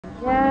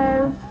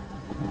go.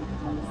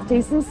 Let's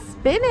do some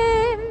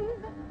spinning.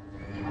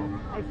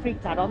 I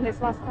freaked out on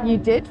this last time. You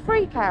did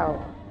freak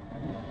out.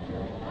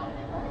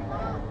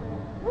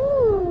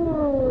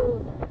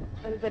 Ooh,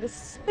 a little bit of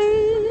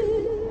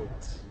speed.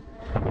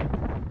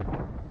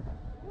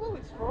 Oh,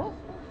 it's forceful.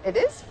 It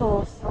is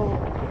forceful.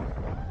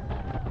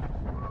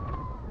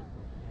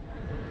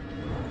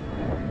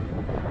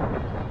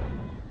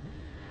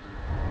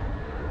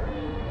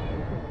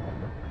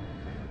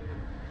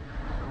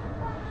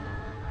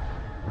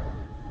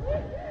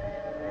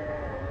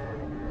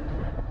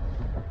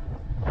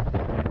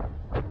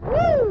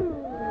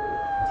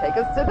 Take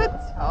us to the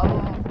top.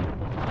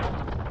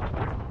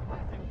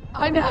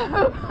 I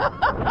know.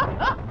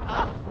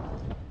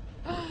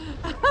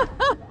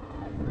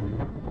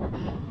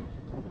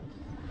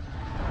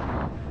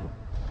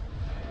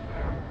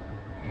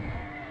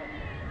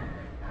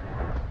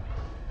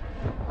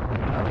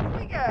 Up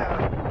we go.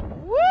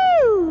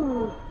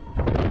 Woo!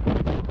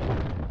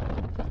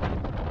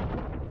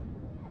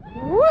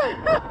 Woo!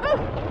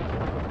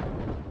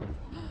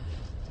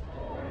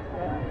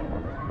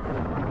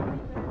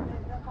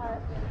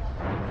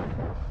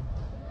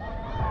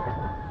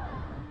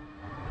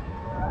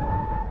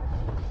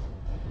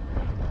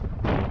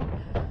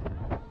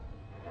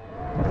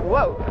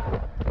 Whoa.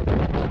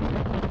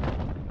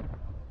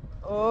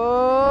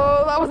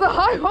 Oh, that was a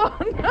high one.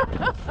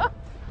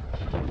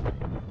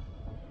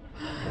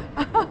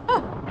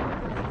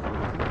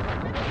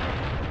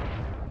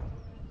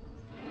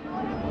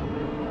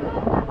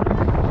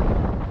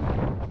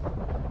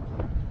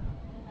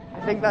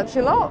 I think that's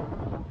your lot.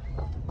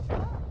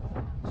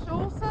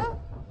 Shorter?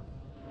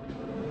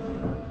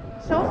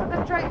 Shorter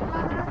than Drake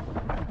Manor?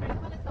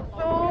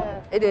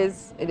 Sure. It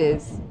is, it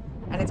is.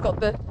 And it's got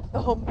the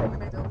hump in the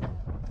middle.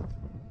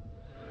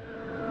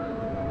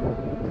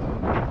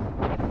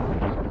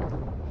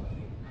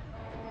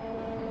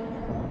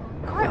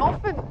 Quite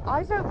often,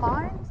 I don't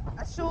mind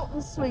a short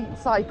and sweet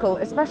cycle,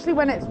 especially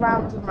when it's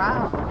round and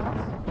round.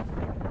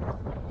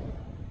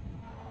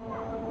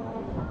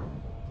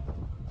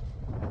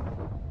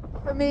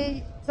 For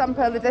me,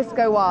 Zamperla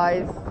Disk'o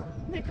wise,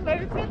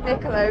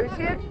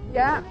 Nickelodeon,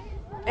 yeah.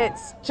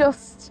 It's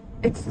just,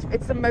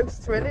 it's the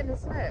most thrilling,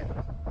 isn't it?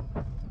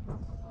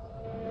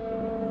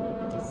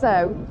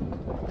 So,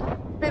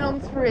 been on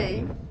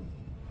 3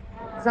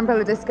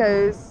 Zamperla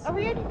Disk'os. Are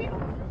we only been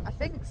on? I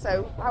think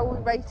so. How are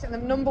we rating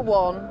them? Number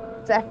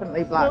 1,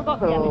 definitely Still got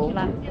the Blackpool.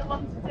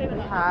 one to do,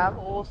 We have.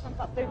 Awesome,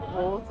 that's over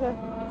water.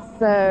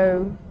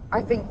 So,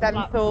 I think then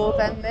Blackpool. Thor,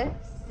 then this.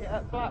 Yeah,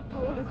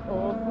 Blackpool is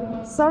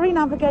awesome. Sorry,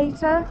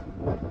 Navigator.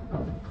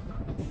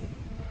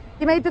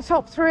 You made the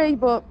top 3,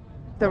 but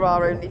there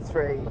are only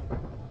 3.